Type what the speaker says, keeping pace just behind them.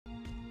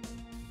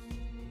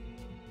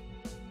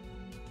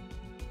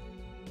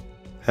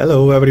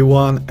Hello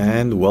everyone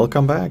and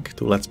welcome back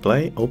to Let's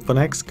Play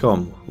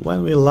OpenXcom.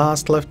 When we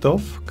last left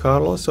off,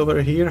 Carlos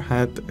over here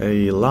had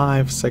a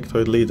live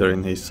sectoid leader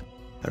in his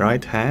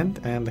right hand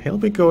and he'll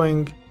be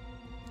going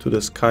to the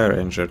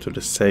Skyranger, to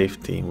the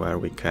safety where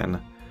we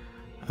can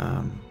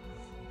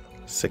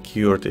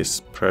secure this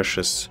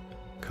precious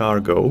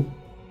cargo.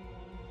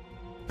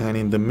 And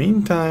in the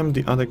meantime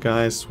the other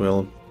guys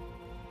will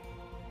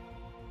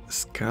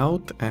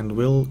scout and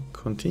will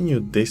continue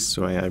this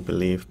way, I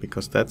believe,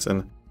 because that's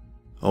an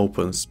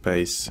open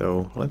space.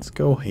 So let's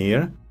go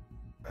here.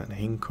 And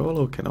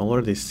Hinkolo can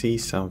already see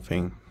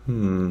something.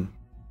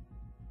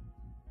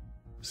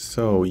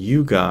 So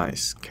you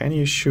guys, can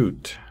you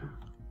shoot?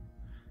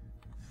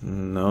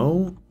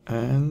 No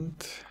and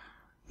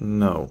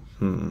no.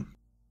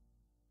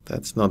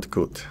 That's not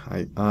good.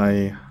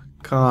 I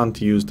can't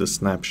use the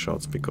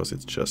snapshots because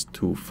it's just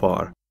too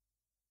far.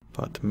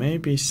 But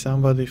maybe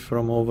somebody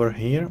from over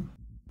here?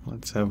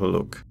 Let's have a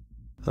look.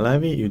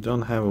 Levi, you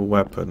don't have a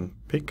weapon.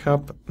 Pick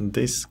up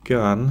this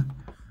gun,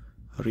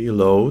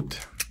 reload,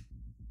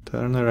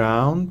 turn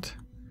around,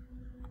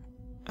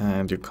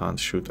 and you can't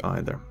shoot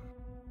either.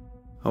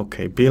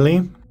 Okay,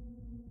 Billy,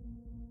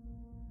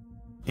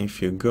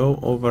 if you go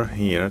over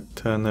here,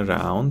 turn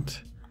around,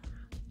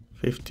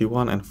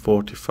 51 and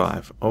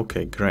 45.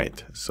 Okay,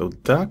 great. So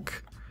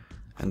duck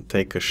and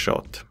take a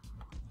shot.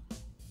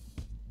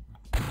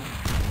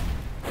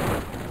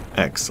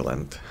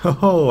 Excellent.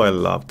 Oh, I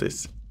love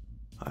this.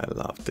 I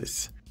love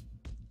this.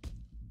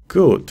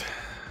 Good.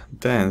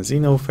 Then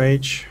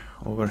Xenophage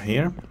over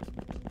here.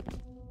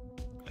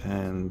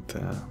 And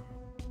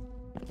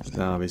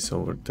Zavis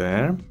over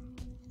there.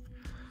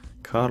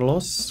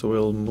 Carlos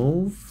will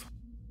move.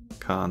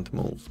 Can't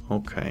move.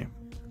 Okay.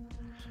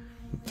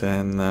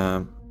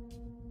 Then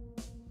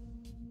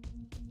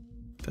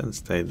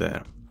stay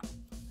there.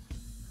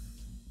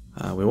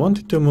 We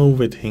wanted to move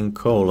with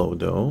Hinkolo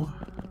though.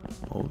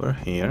 Over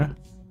here.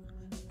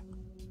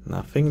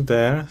 Nothing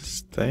there.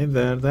 Stay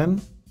there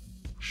then.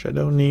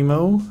 Shadow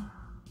Nemo.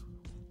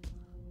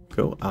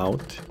 Go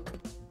out.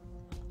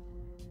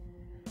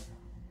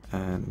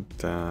 And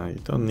you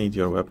don't need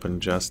your weapon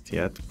just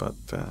yet, but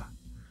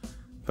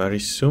very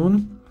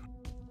soon.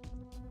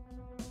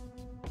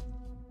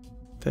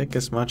 Take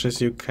as much as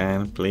you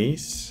can,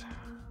 please.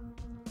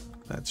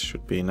 That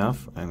should be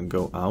enough. And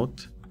go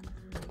out.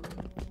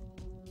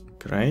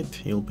 Great.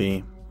 He'll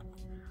be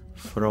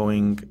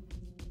throwing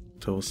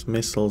those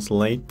missiles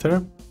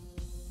later.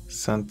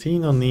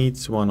 Santino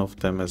needs one of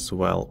them as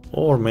well,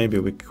 or maybe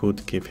we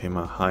could give him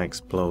a high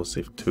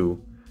explosive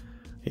too.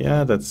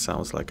 Yeah, that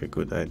sounds like a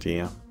good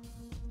idea.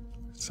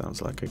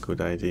 Sounds like a good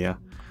idea.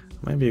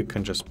 Maybe you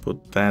can just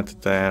put that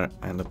there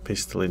and a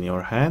pistol in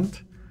your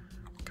hand.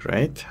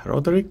 Great.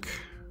 Roderick,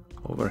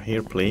 over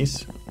here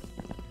please.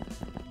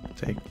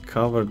 Take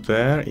cover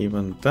there,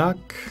 even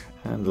duck.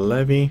 And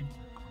Levi,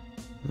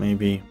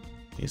 maybe.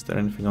 Is there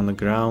anything on the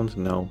ground?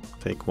 No.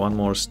 Take one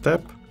more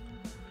step.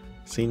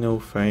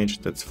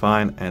 Xenophage, that's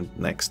fine. And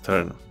next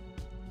turn.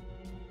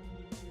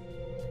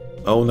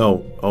 Oh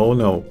no. Oh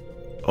no.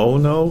 Oh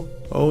no.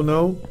 Oh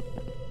no.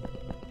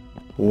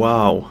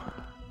 Wow.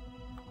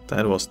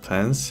 That was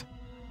tense.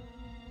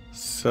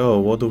 So,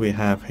 what do we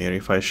have here?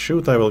 If I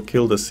shoot, I will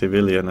kill the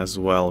civilian as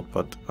well.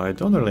 But I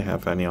don't really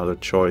have any other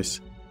choice.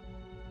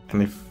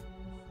 And if...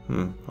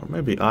 or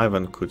maybe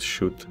Ivan could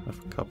shoot a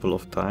couple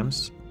of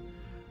times.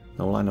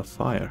 No line of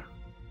fire.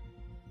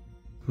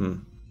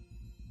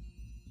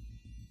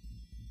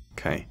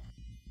 Okay.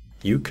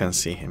 You can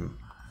see him.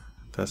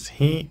 Does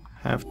he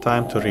have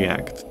time to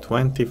react?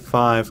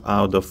 25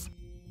 out of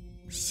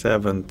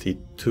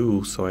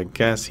 72, so I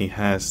guess he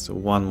has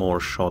one more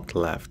shot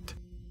left.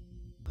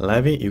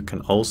 Levi, you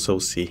can also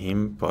see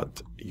him,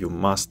 but you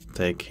must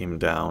take him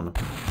down.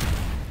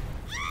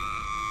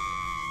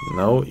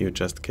 No, you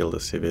just killed a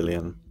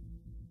civilian.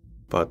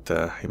 But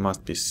he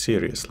must be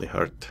seriously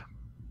hurt.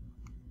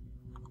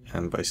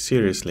 And by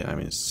seriously, I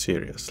mean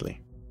seriously.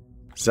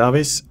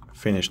 Zavis,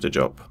 finish the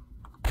job.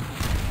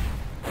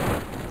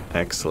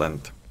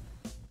 Excellent.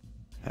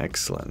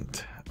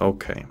 Excellent.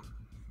 Okay.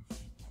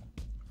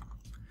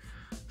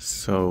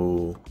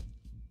 So...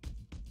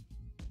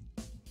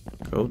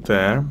 go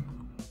there.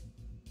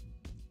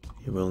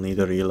 You will need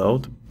a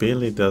reload.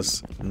 Billy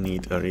does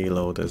need a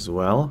reload as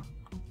well.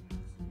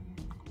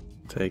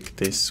 Take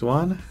this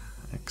one.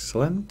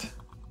 Excellent.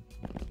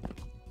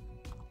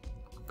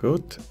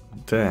 Good.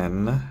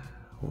 Then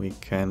we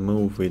can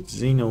move with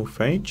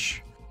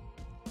Xenophage,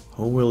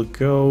 who will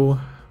go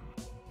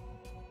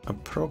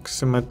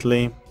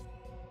approximately,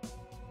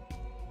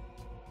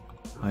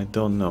 I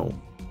don't know,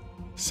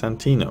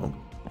 Santino.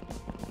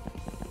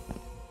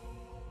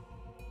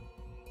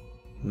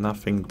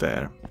 Nothing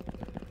there.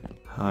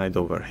 Hide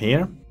over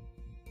here.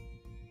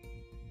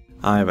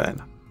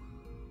 Ivan.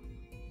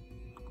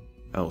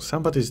 Oh,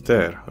 somebody's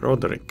there.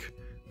 Roderick.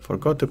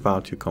 Forgot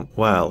about you.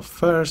 Well,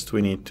 first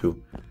we need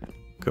to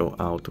go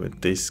out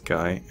with this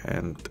guy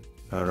and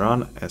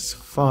run as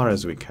far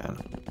as we can.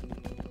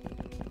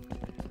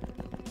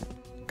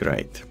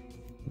 Great.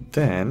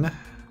 Then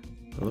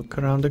Look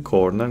around the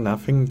corner,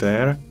 nothing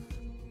there.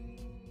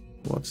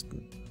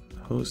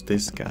 Who's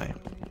this guy?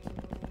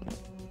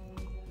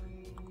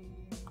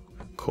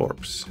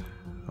 Corpse.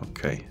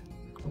 Okay.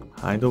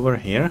 Hide over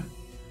here.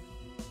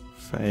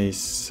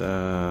 Face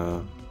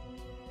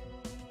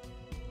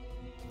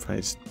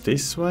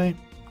this way?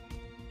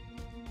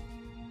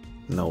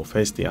 No,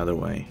 face the other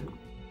way.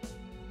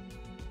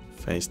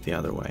 Face the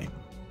other way.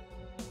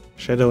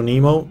 Shadow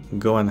Nemo,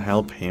 go and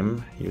help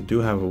him. You do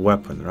have a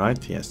weapon,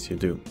 right? Yes, you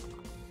do.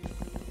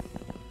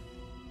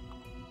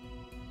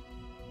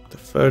 The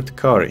third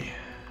Kari.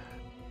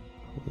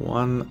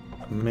 1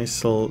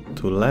 missile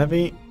to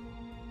Levy.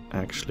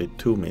 Actually,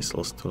 2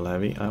 missiles to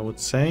Levy, I would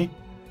say.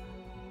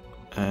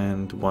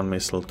 And 1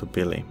 missile to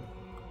Billy.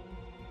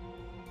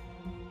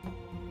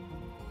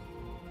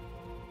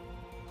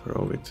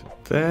 Throw it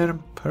there.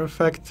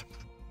 Perfect.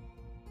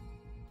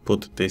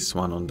 Put this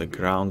one on the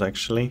ground,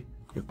 actually.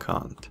 You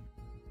can't.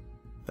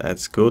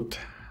 That's good.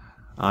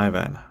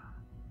 Ivan.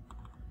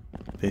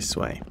 This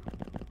way.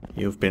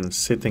 You've been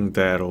sitting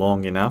there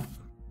long enough.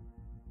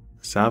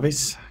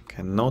 Zavis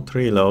cannot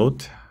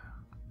reload.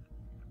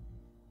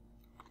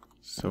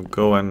 So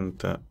go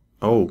and...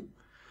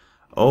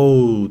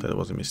 Oh, that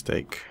was a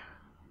mistake.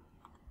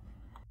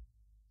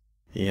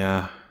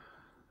 Yeah.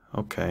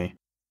 Okay.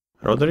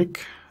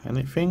 Roderick,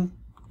 anything?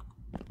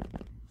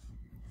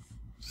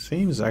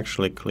 Seems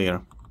actually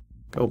clear.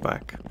 Go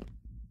back.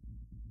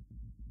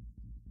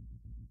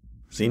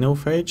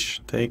 Xenophage,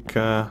 take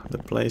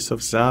the place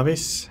of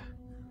Zavis.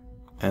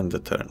 End the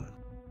turn.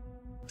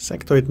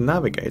 Sectoid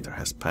Navigator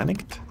has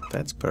panicked.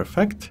 That's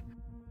perfect.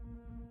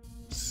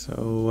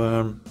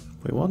 So,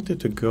 we wanted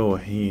to go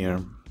here.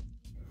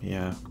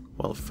 Yeah.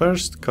 Well,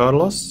 first,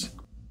 Carlos.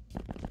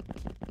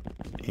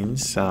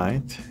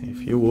 Inside,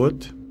 if you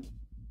would.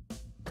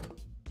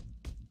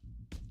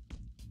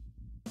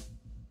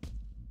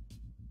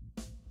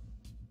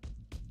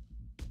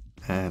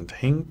 And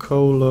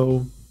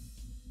Hinkolo.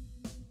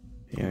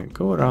 Yeah,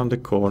 go around the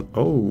corner.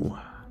 Oh.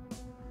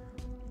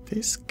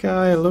 This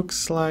guy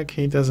looks like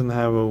he doesn't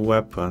have a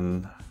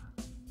weapon.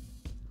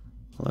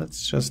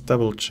 Let's just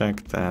double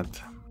check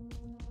that.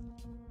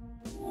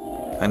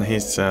 And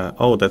he's...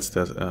 oh, that's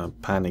the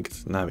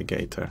panicked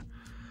navigator.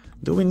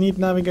 Do we need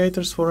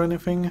navigators for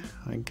anything?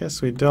 I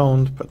guess we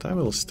don't, but I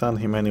will stun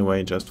him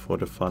anyway just for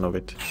the fun of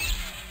it.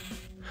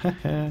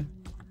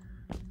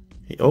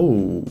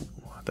 Oh,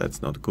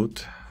 that's not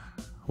good.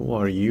 Who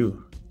are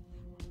you?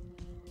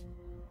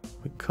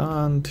 We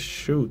can't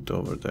shoot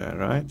over there,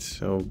 right?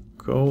 So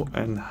go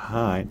and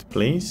hide,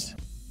 please.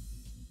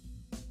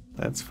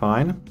 That's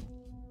fine.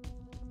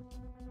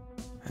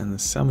 And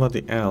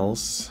somebody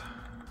else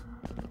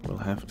will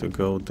have to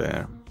go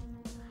there.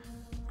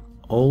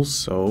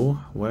 Also,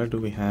 where do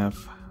we have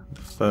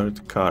the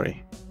third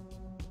Kari?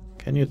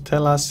 Can you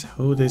tell us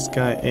who this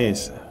guy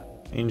is?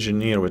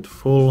 Engineer with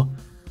full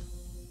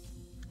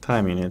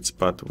time units,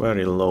 but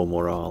very low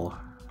morale.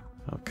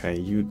 Okay,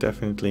 you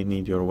definitely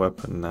need your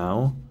weapon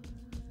now.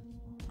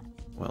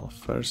 Well,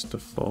 first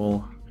of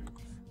all,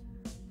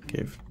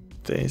 give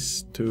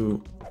this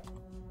to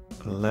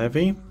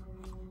Levy.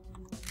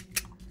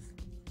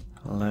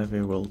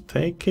 Levy will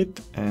take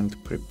it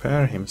and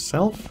prepare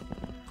himself.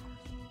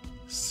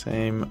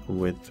 Same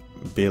with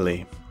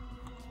Billy.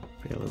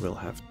 Billy will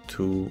have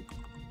 2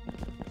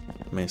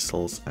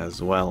 missiles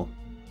as well.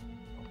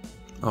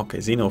 Okay,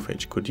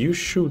 Xenophage, could you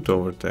shoot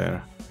over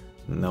there?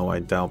 No, I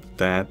doubt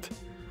that.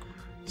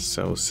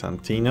 So,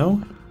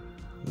 Santino,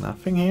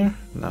 nothing here?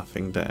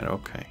 Nothing there,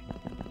 okay.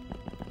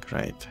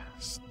 Great,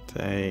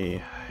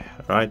 stay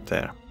right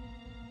there.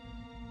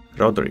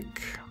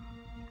 Roderick,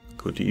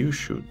 could you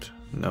shoot?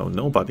 No,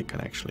 nobody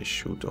can actually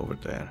shoot over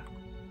there.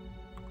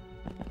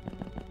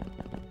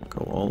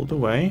 Go all the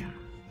way,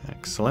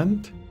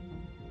 excellent.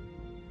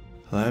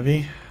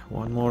 Levy,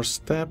 one more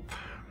step.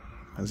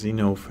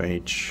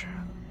 Xenophage,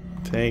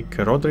 take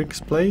Roderick's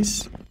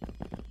place.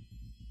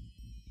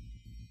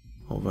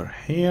 Over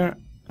here.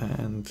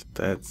 And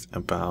that's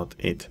about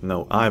it.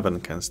 No,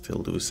 Ivan can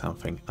still do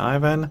something.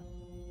 Ivan,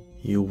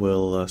 you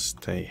will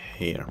stay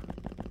here.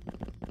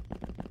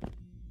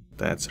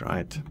 That's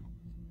right.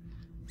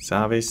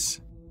 Zavis.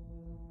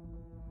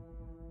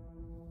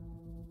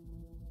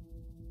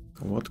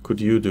 What could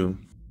you do?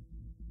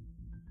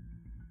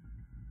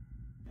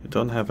 You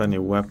don't have any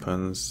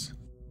weapons.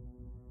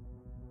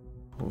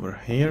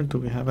 Over here, do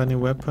we have any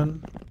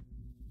weapon?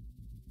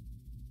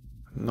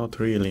 Not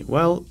really.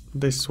 Well,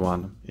 this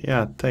one.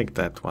 Yeah, take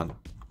that one.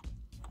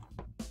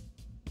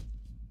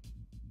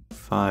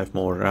 5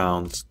 more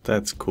rounds.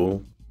 That's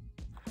cool.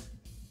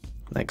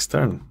 Next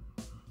turn.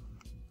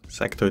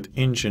 Sectoid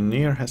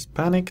Engineer has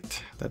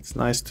panicked. That's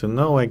nice to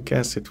know. I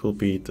guess it will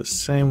be the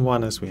same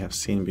one as we have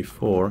seen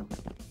before.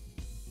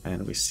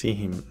 And we see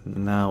him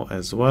now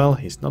as well.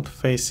 He's not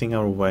facing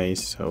our way,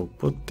 so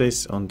put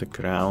this on the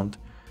ground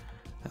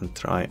and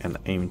try an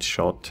aimed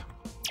shot.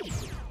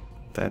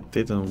 That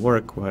didn't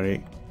work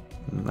very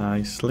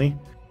nicely.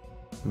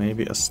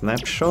 Maybe a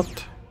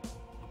snapshot.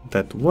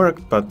 That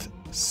worked, but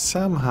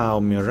somehow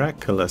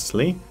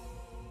miraculously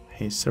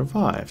he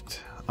survived.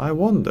 I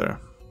wonder.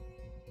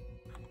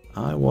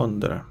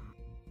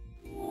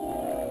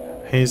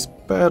 He's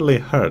barely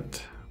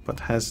hurt,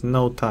 but has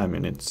no time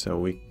in it, so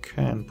we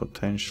can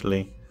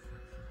potentially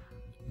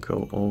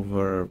go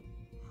over.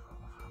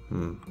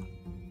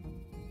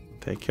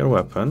 Take your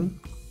weapon,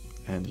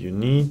 and you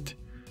need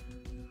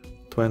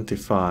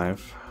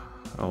 25.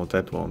 Oh,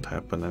 that won't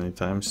happen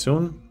anytime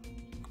soon.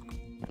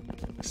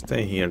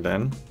 Stay here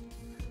then.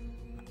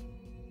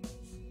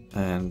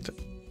 And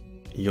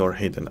you're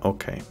hidden.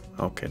 Okay,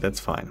 that's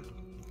fine.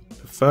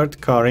 The third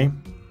curry.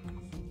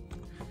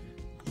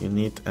 You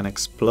need an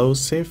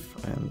explosive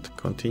and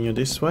continue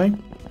this way.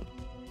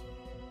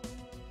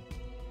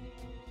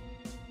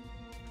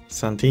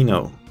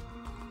 Santino.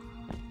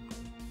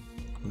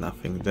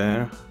 Nothing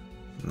there.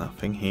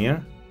 Nothing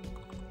here.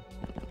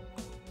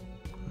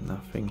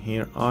 Nothing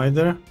here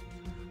either.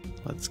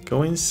 Let's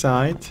go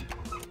inside.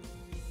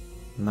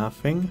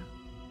 Nothing.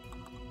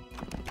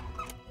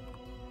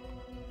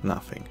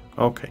 Nothing.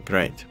 Okay,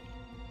 great.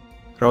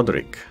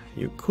 Roderick,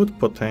 you could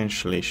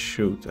potentially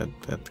shoot at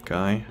that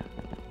guy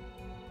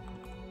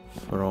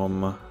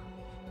from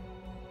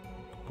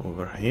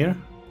over here.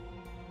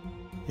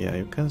 Yeah,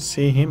 you can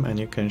see him and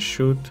you can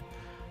shoot.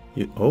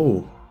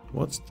 Oh,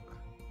 what's...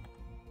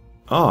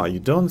 Ah, you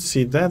don't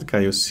see that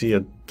guy, you see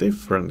a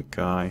different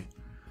guy.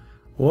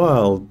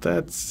 Well,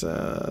 that's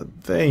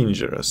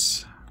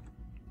dangerous.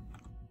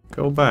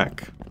 Go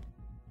back.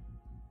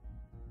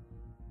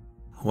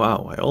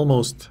 Wow, I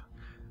almost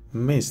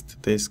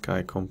missed this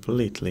guy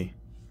completely.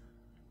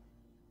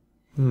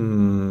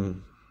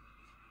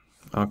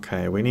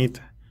 Okay, we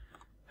need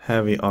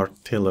heavy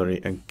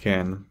artillery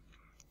again.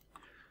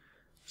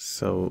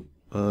 So,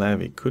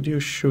 Levi, could you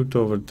shoot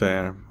over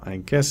there? I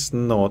guess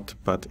not,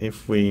 but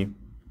if we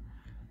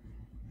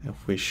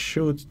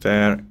shoot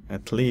there,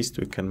 at least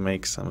we can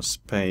make some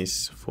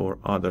space for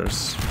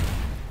others.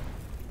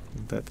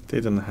 That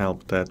didn't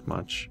help that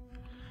much.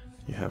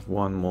 You have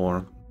one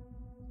more.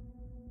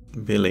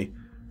 Billy,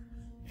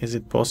 is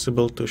it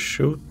possible to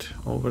shoot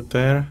over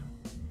there?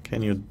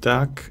 Can you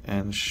duck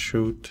and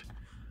shoot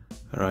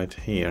right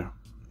here?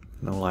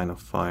 No line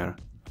of fire.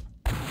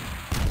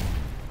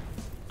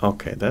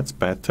 Okay, that's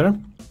better.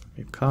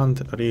 You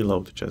can't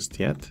reload just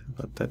yet,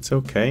 but that's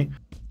okay.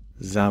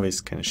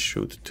 Zavis can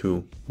shoot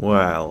too.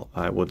 Well,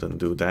 I wouldn't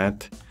do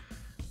that,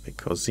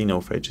 because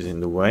Xenophage is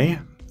in the way.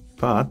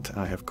 But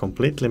I have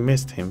completely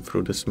missed him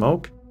through the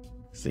smoke.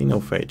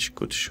 Xenophage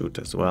could shoot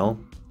as well.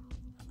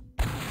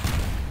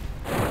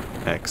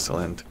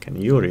 Excellent. Can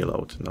you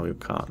reload? No, you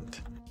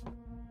can't.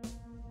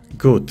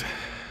 Good.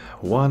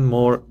 One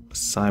more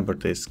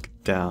Cyberdisc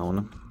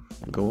down.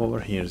 Go over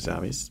here,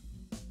 Zavis.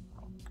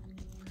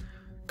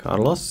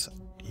 Carlos,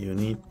 you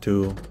need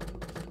to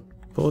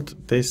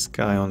put this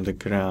guy on the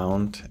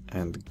ground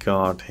and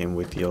guard him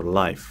with your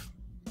life.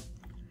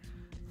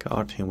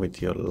 Guard him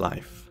with your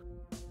life.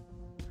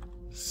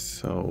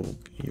 So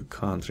you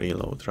can't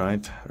reload,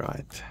 right?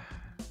 Right.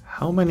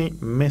 How many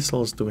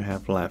missiles do we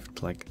have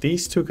left? Like,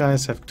 these two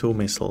guys have 2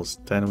 missiles.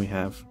 Then we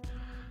have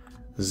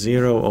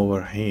 0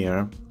 over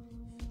here.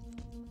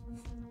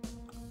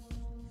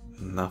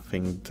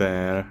 Nothing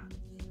there.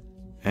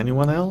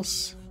 Anyone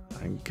else?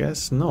 I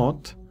guess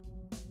not.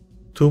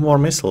 2 more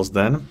missiles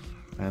then.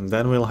 And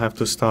then we'll have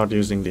to start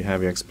using the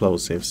heavy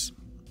explosives.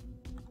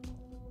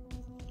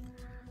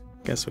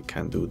 Guess we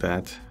can do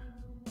that.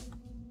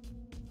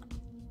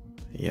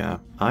 Yeah.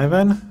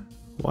 Ivan,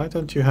 why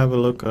don't you have a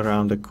look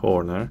around the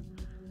corner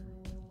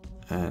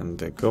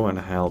and go and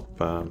help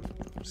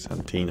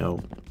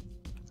Santino.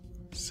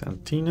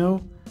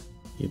 Santino,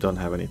 you don't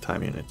have any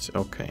time units.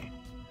 Okay.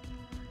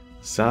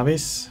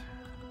 Zavis,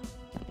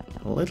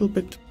 a little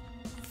bit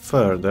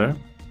further.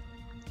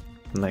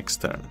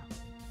 Next turn.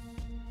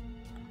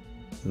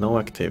 No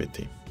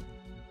activity.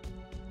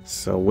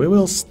 So we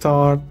will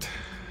start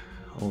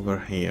over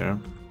here.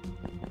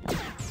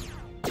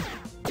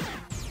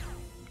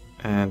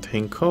 And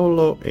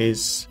Hinkolo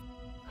is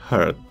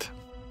hurt.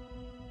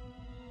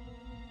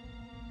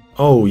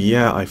 Oh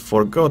yeah, I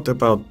forgot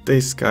about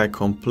this guy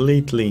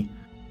completely.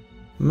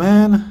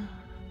 Man,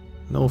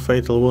 no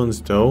fatal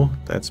wounds though,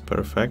 that's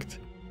perfect.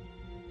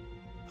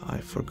 I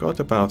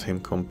forgot about him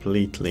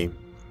completely.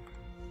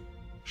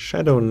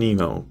 Shadow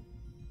Nemo.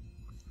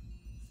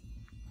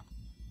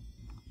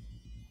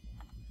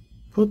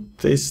 Put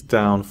this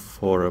down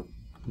for a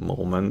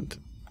moment,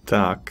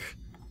 duck,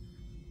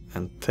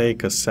 and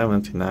take a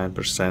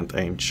 79%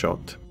 aimed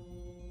shot.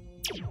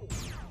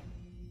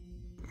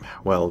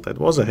 Well, that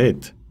was a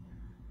hit.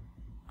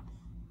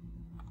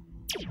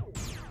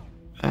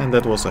 And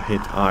that was a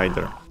hit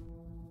either.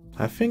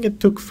 I think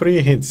it took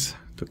 3 hits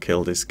to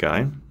kill this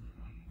guy.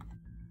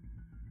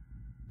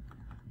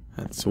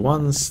 That's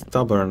one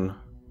stubborn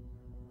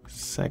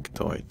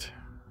sectoid.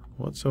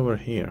 What's over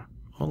here?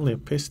 Only a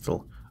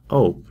pistol.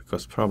 Oh,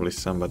 because probably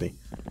somebody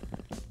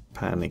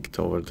panicked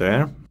over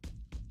there.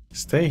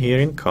 Stay here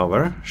in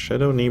cover.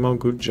 Shadow Nemo,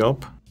 good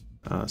job.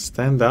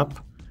 Stand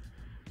up.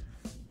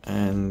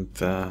 And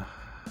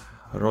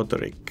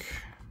Roderick.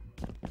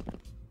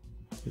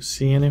 You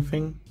see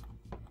anything?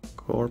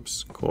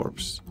 Corpse,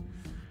 corpse.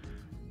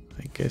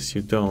 I guess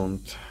you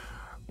don't.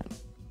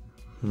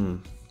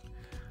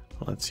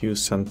 Let's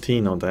use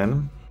Santino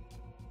then.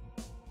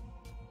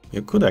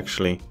 You could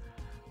actually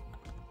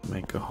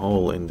make a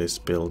hole in this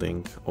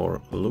building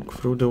or look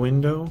through the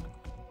window.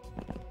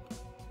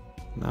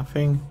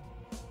 Nothing.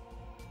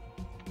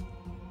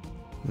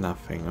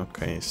 Nothing.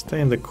 Okay,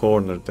 stay in the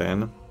corner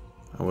then.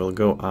 I will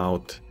go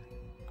out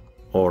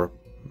or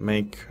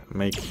make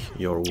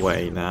your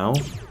way now.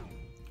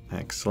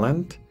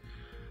 Excellent.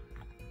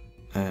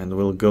 And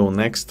we'll go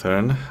next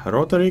turn.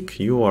 Roderick,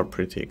 you are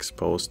pretty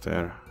exposed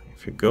there.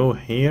 If you go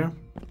here,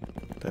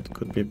 that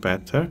could be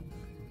better.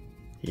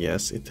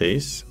 Yes, it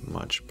is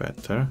much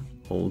better.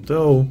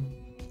 Although,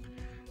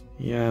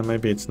 yeah,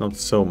 maybe it's not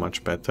so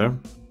much better.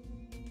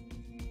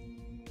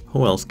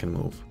 Who else can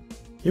move?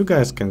 You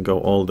guys can go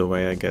all the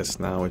way, I guess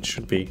now it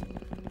should be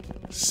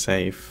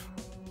safe.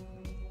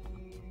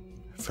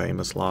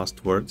 Famous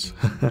last words.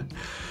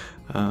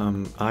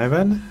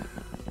 Ivan,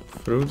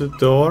 through the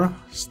door,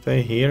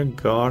 stay here,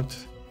 guard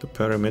the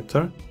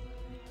perimeter.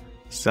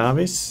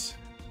 Zavis,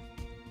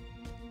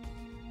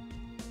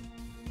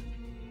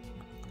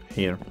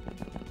 here.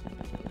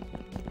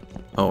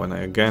 Oh, and I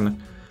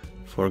again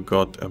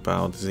forgot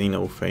about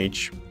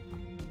Xenophage.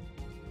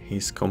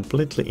 He's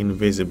completely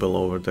invisible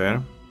over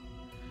there.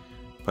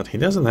 But he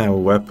doesn't have a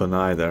weapon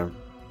either.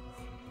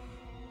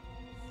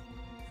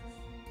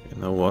 You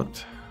know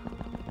what?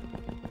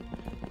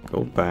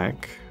 Go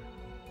back.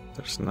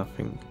 There's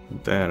nothing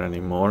there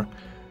anymore.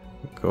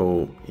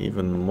 Go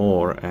even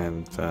more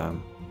and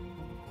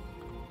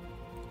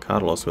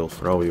Carlos will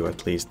throw you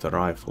at least a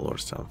rifle or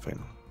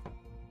something.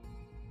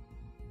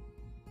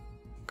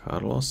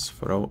 Carlos,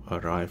 throw a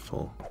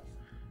rifle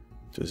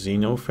to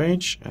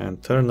Xenophage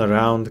and turn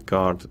around,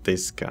 guard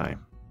this guy.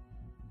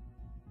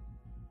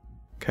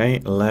 Okay,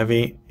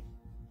 Levy,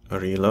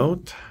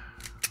 reload.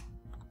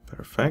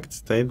 Perfect,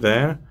 stay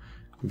there.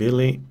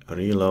 Billy,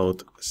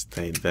 reload,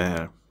 stay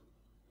there.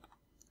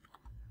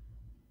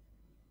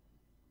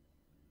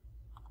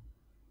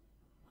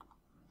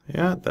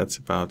 Yeah, that's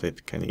about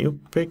it. Can you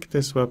pick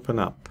this weapon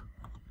up?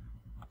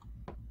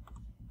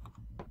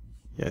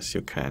 Yes,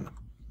 you can.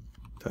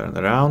 Turn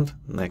around,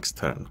 next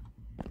turn.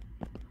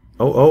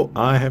 Oh,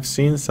 I have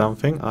seen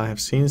something. I have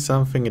seen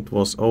something. It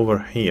was over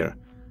here.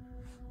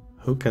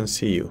 Who can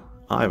see you?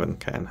 Ivan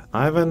can.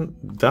 Ivan,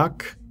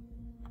 duck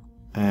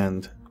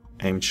and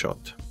aim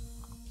shot.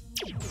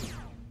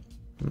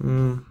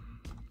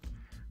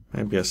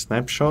 Maybe a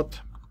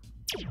snapshot.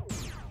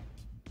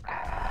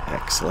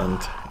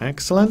 Excellent,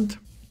 excellent.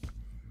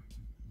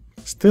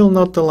 Still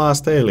not the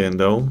last alien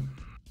though.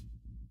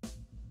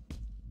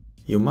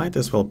 You might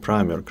as well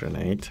prime your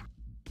grenade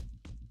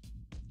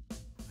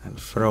and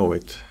throw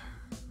it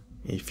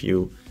if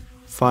you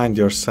find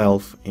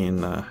yourself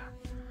in a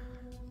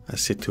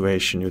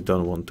situation you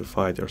don't want to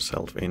find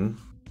yourself in.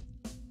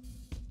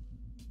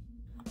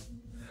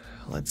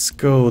 Let's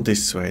go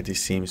this way.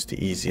 This seems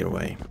the easier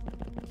way.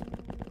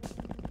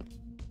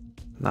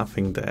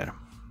 Nothing there.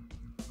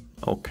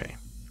 Okay.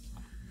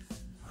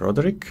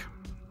 Roderick.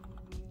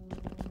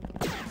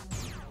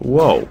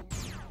 Whoa.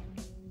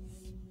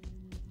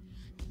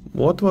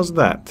 What was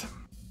that?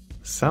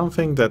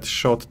 Something that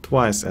shot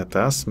twice at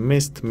us,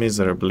 missed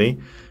miserably,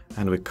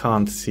 and we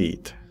can't see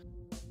it.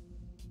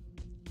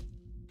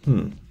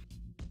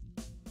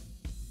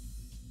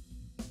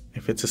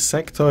 If it's a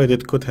sectoid,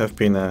 it could have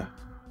been a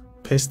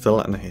pistol,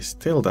 and he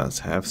still does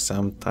have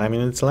some time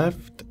minutes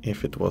left.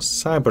 If it was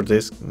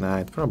Cyberdisc, nah,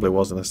 it probably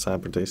wasn't a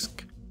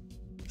Cyberdisc.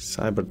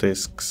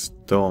 Cyberdiscs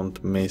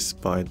don't miss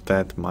by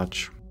that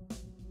much.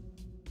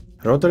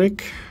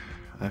 Roderick,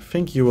 I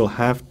think you will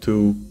have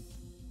to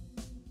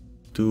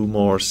do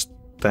more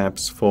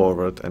steps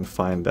forward and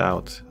find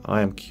out.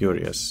 I am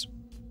curious.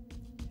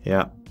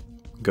 Yeah,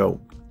 go.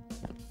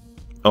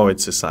 Oh,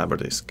 it's a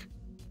Cyberdisc.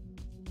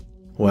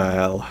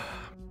 Well.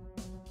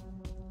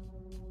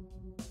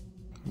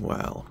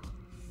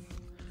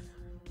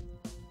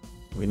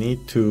 We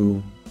need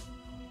to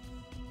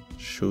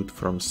shoot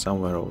from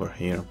somewhere over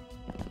here.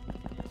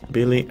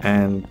 Billy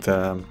and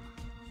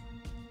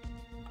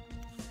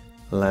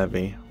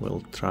Levy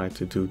will try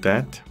to do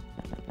that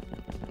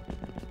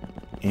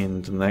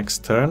in the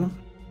next turn.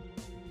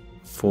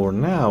 For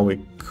now, we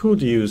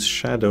could use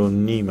Shadow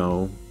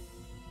Nemo.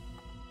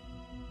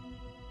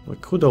 We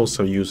could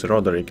also use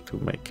Roderick to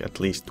make at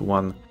least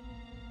one.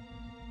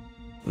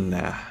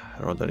 Nah,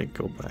 Roderick,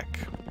 go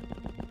back.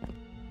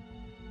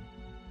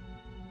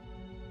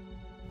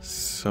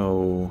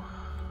 So,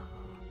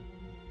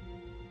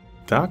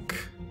 duck,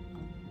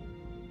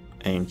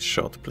 aimed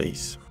shot,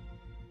 please.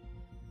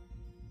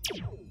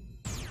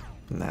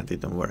 Nah,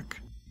 didn't work.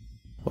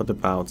 What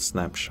about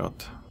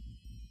snapshot?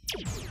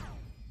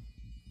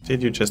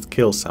 Did you just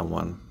kill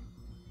someone?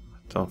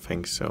 I don't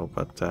think so,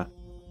 but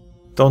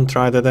don't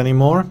try that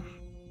anymore.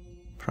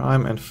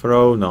 Prime and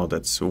throw, no,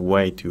 that's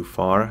way too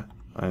far.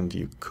 And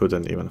you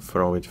couldn't even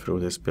throw it through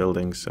this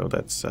building, so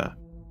that's...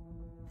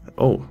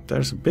 Oh,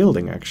 there's a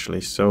building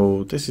actually,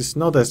 so this is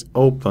not as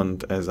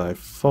opened as I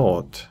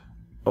thought.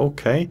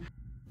 Okay,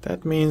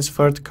 that means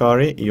third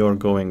Kari, you're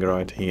going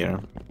right here.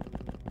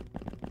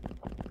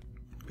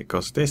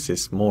 because this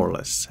is more or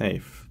less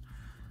safe.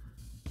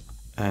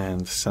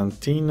 And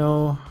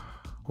Santino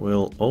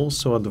will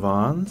also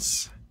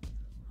advance.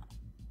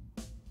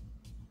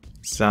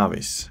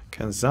 Zavis.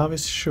 Can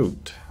Zavis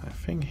shoot? I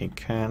think he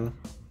can.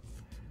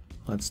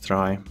 Let's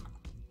try.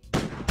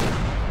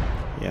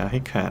 Yeah, he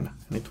can.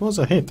 And it was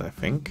a hit, I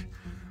think.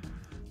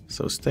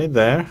 So stay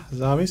there,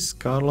 Zavis.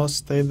 Carlos,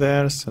 stay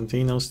there.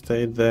 Santino,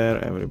 stay there.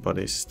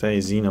 Everybody stay.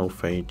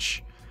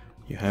 Xenophage.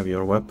 You have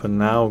your weapon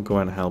now. Go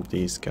and help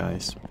these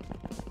guys.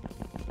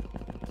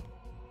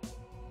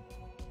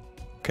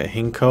 Okay,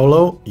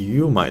 Hinkolo,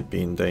 you might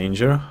be in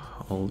danger.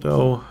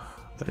 Although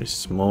there is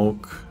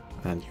smoke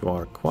and you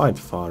are quite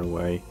far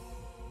away.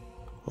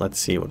 Let's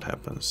see what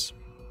happens.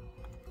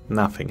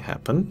 Nothing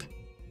happened.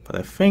 But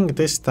I think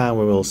this time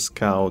we will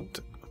scout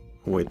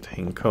with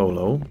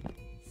Hinkolo,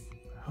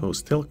 who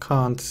still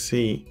can't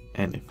see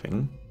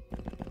anything.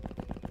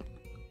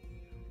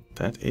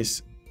 That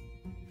is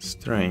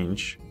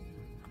strange.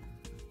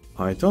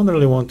 I don't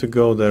really want to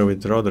go there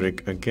with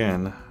Roderick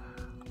again,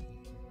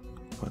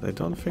 but I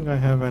don't think I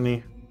have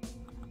any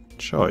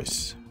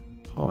choice.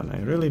 Oh, and I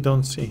really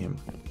don't see him.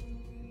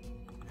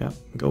 Yeah,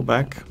 go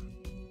back.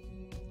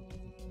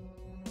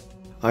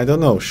 I don't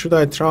know, should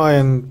I try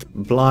and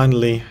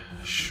blindly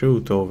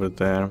shoot over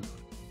there?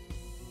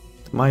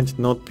 It might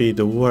not be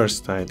the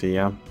worst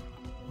idea.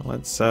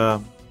 Let's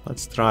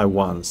try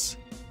once.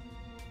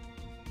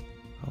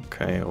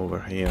 Okay, over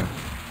here.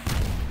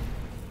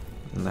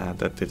 Nah,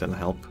 that didn't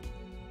help.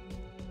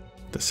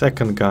 The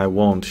second guy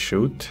won't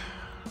shoot.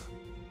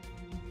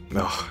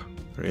 Oh,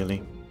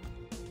 really?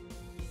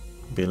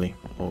 Billy,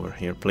 over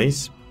here,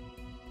 please.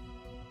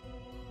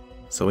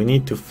 So we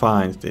need to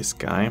find this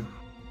guy.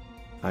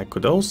 I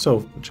could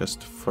also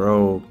just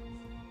throw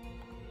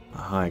a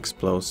high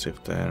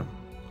explosive there.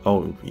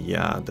 Oh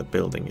yeah, the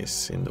building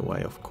is in the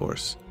way, of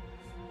course.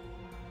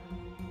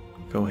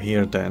 Go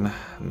here then.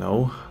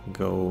 No,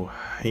 go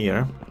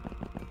here.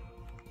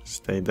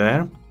 Stay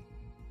there.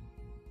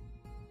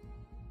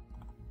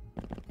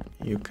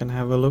 You can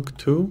have a look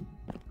too.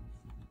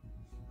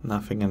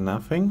 Nothing and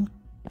nothing.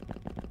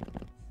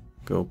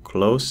 Go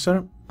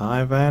closer.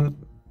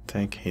 Ivan,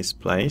 take his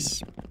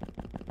place.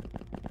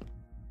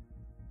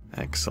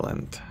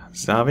 Excellent.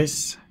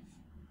 Zavis,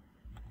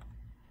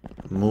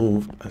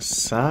 move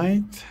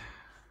aside.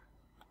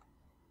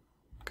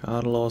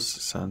 Carlos,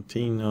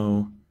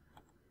 Santino,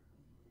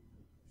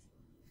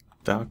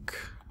 duck.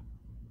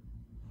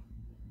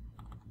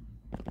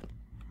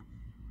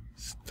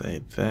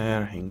 Stay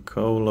there.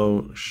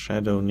 Hinkolo,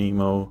 Shadow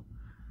Nemo.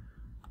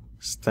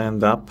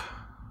 Stand up.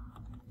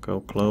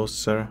 Go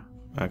closer.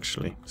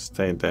 Actually,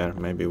 stay there.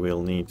 Maybe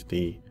we'll need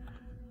the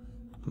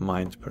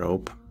mind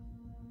probe.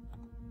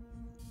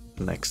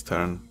 Next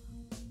turn.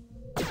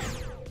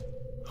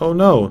 Oh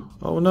no!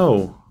 Oh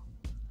no!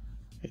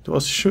 It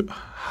was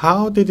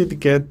how did it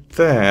get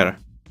there?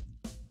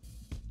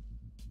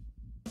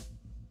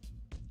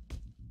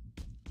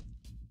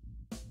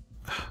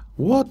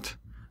 What?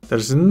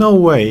 There's no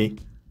way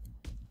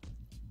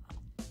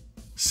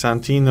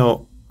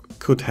Santino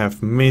could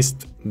have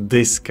missed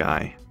this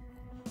guy.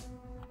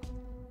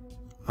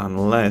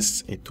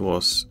 Unless it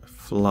was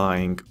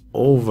flying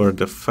over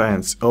the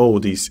fence. Oh,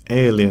 these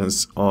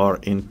aliens are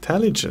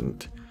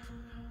intelligent.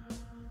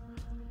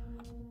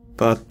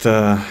 But,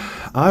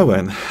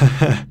 Ivan,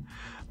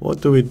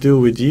 what do we do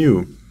with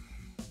you?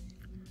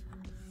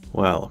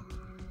 Well,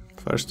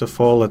 first of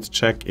all, let's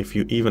check if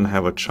you even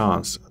have a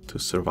chance to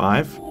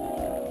survive.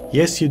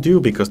 Yes, you do,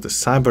 because the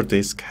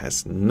Cyberdisc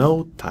has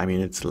no time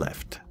units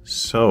left.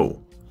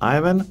 So,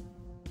 Ivan,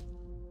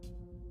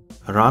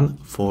 run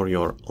for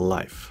your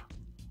life.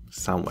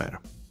 Somewhere.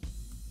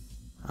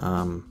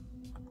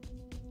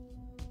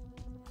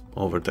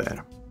 Over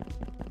there.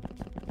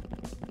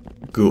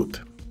 Good.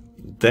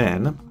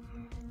 Then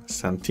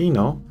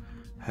Santino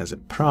has a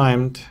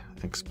primed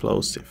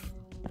explosive.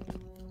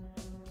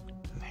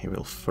 And he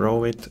will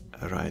throw it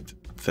right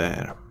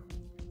there.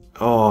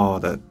 Oh,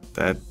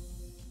 that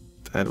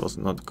was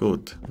not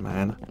good,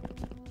 man.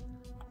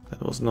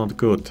 That was not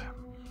good.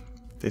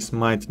 This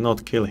might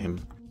not kill him.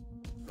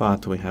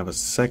 But we have a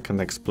second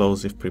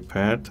explosive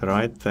prepared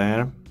right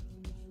there.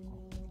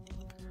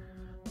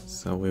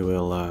 So we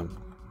will...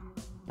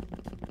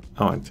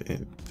 Oh,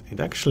 it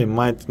actually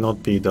might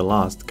not be the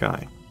last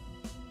guy.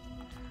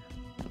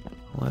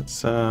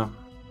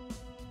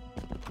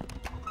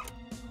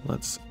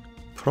 Let's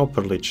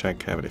properly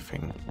check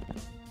everything.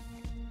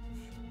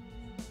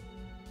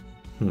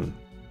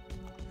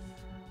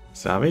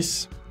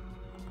 Zavis.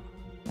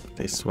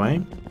 This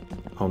way.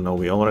 Oh no,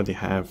 we already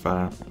have...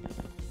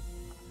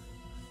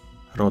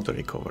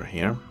 Roderick over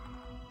here.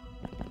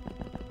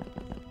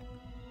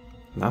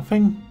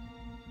 Nothing?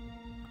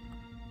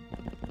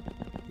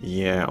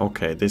 Yeah,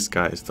 okay, this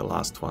guy is the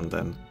last one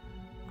then.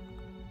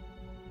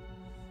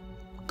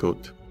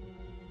 Good.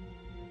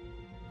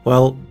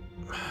 Well,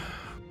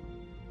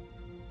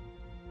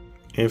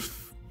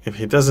 if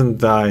he doesn't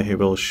die, he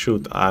will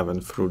shoot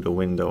Ivan through the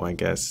window, I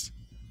guess.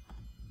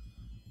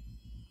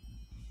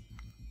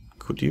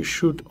 Could you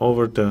shoot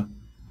over the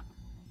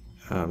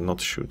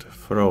not shoot,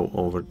 throw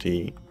over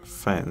the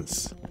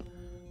fence.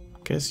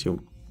 Guess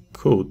you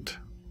could.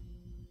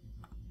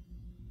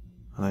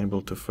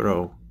 Unable to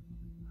throw.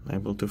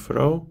 Unable to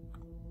throw?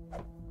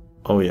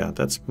 Oh yeah,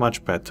 that's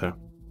much better.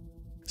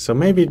 So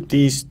maybe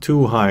these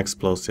 2 high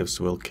explosives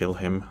will kill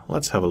him.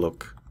 Let's have a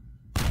look.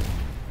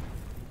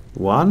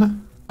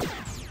 1.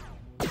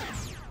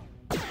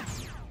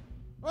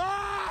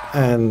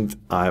 And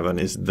Ivan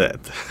is dead.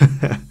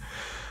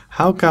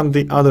 How come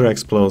the other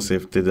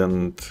explosive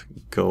didn't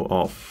go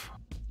off?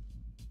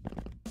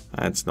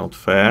 That's not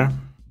fair.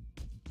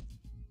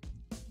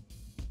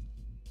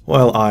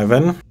 Well,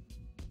 Ivan,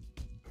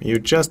 you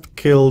just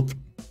killed,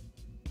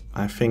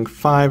 I think,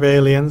 5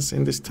 aliens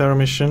in this terror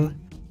mission.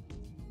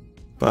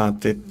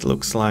 But it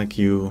looks like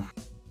you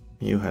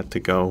had to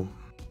go.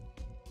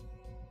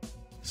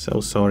 So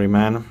sorry,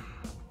 man,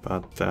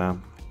 but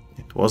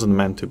it wasn't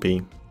meant to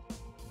be.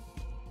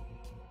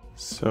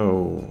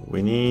 So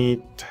we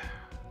need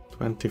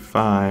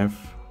 25.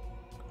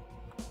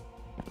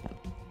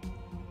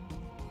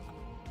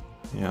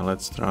 Yeah,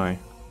 let's try.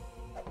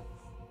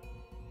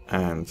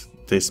 And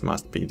this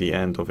must be the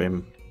end of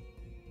him.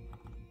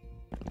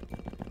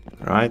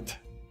 Right?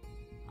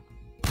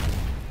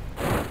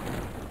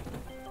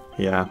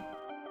 Yeah.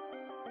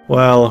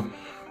 Well,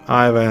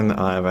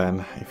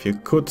 Ivan, if you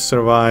could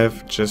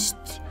survive just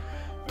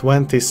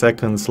 20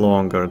 seconds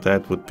longer,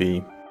 that would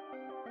be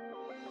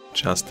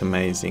just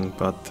amazing.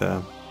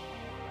 But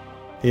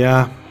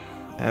yeah,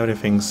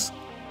 everything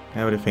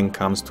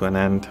comes to an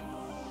end.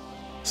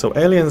 So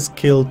aliens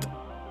killed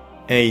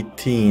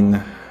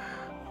 18,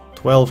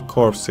 12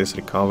 corpses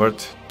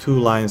recovered, 2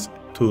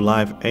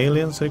 live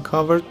aliens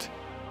recovered,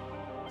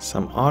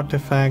 some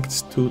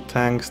artifacts, 2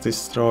 tanks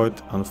destroyed,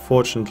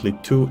 unfortunately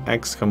 2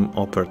 XCOM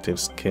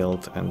operatives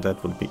killed, and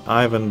that would be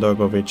Ivan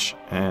Dogovic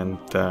and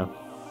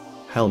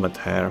Helmet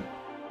Hair.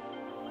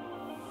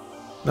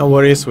 No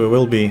worries, we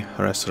will be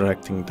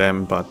resurrecting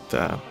them, but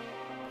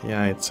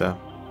yeah, it's a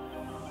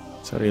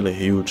really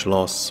huge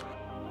loss.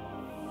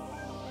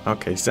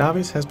 Okay,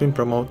 Zavis has been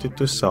promoted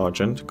to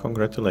Sergeant,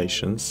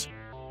 congratulations.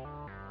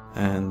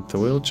 And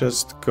we'll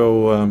just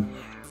go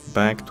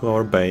back to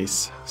our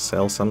base,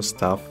 sell some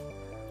stuff.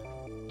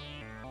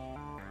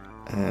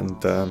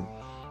 And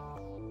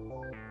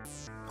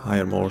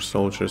hire more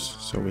soldiers.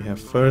 So we have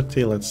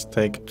 30, let's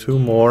take 2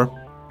 more.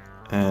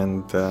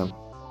 And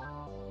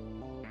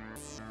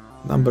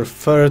number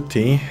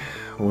 30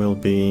 will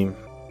be...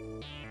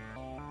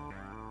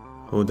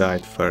 Who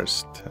died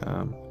first?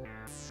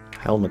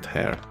 Helmet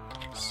Hair.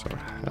 So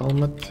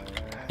Helmet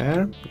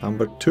Hair,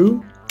 number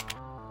 2.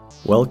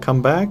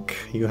 Welcome back.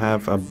 You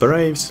have a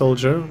brave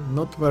soldier,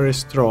 not very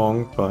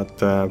strong, but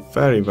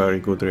very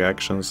good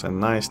reactions and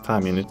nice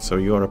time units, so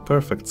you are a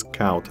perfect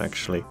scout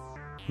actually.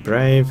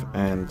 Brave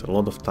and a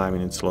lot of time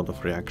units, a lot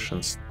of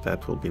reactions,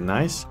 that will be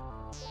nice.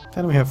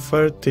 Then we have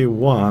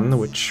 31,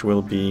 which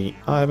will be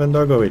Ivan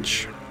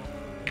Dogovic.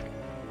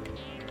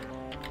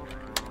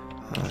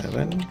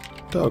 Ivan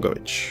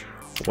Dogovic.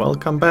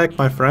 Welcome back,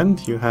 my friend.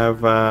 You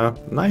have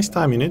nice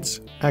time units,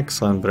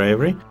 excellent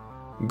bravery,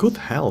 good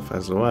health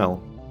as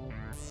well.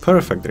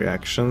 Perfect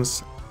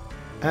reactions,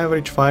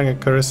 average firing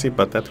accuracy,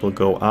 but that will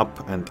go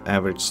up, and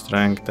average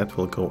strength, that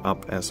will go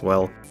up as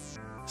well.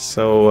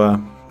 So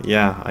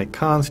yeah, I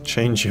can't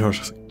change your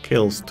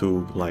kills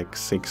to like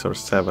 6 or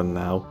 7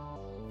 now,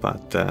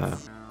 but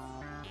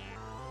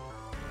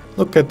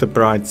look at the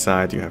bright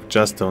side, you have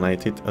just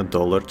donated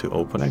 $1 to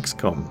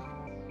OpenXcom.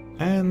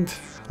 And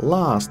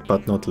last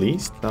but not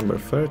least, number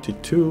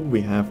 32,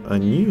 we have a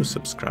new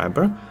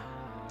subscriber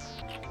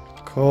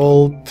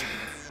called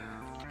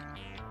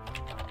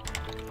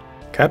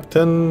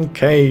Captain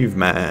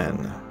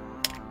Caveman.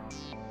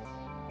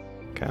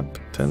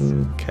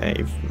 Captain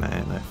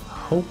Caveman. I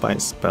hope I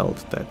spelled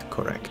that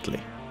correctly.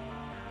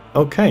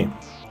 Okay,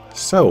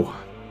 so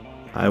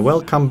I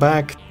welcome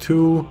back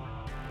 2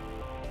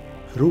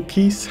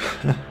 rookies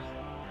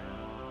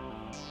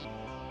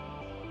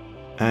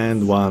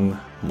and 1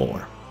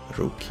 more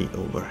rookie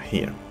over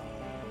here.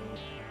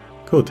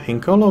 Good,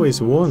 Hinkolo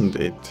is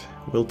wounded.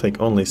 Will take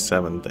only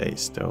 7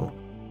 days though,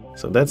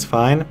 so that's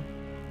fine.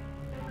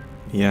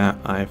 Yeah,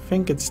 I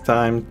think it's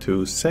time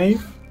to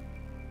save,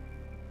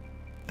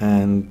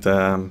 and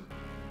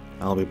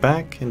I'll be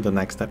back in the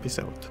next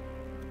episode.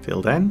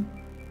 Till then,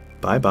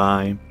 bye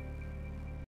bye.